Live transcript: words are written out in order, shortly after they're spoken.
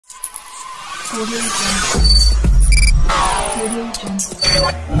Audio Jungle. Audio Jungle.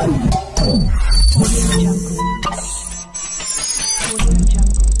 Audio Jungle. Audio Jungle.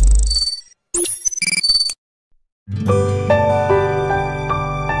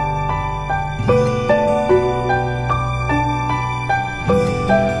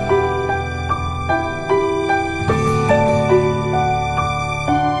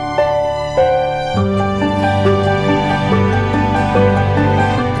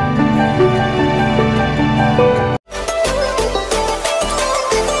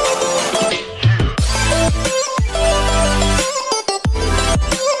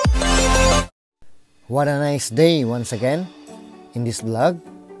 What a nice day once again. In this vlog,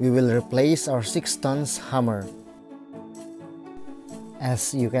 we will replace our 6 tons hammer.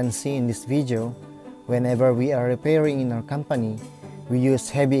 As you can see in this video, whenever we are repairing in our company, we use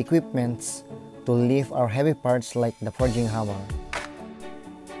heavy equipments to lift our heavy parts like the forging hammer.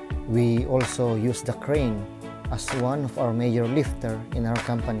 We also use the crane as one of our major lifter in our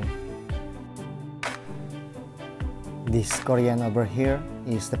company. This Korean over here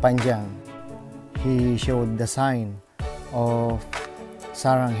is the Wonchang. He showed the sign of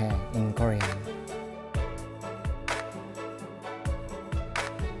saranghae in Korean.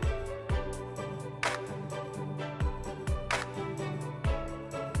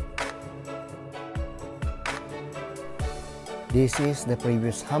 This is the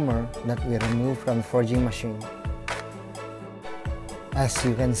previous hammer that we removed from the forging machine. As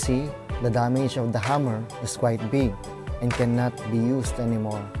you can see, the damage of the hammer is quite big and cannot be used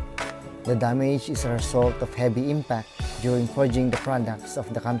anymore. The damage is a result of heavy impact during forging the products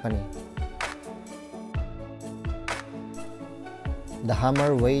of the company. The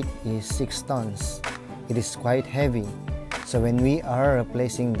hammer weight is 6 tons. It is quite heavy, so when we are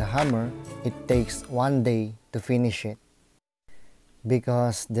replacing the hammer, it takes 1 day to finish it.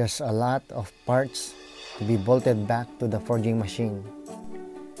 Because there's a lot of parts to be bolted back to the forging machine.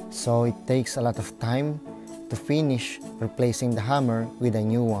 So it takes a lot of time to finish replacing the hammer with a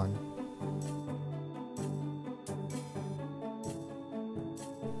new one.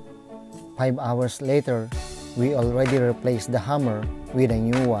 Five hours later, we already replaced the hammer with a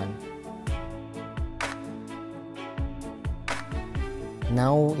new one.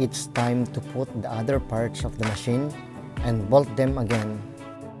 Now it's time to put the other parts of the machine and bolt them again.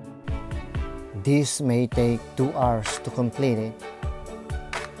 This may take 2 hours to complete it,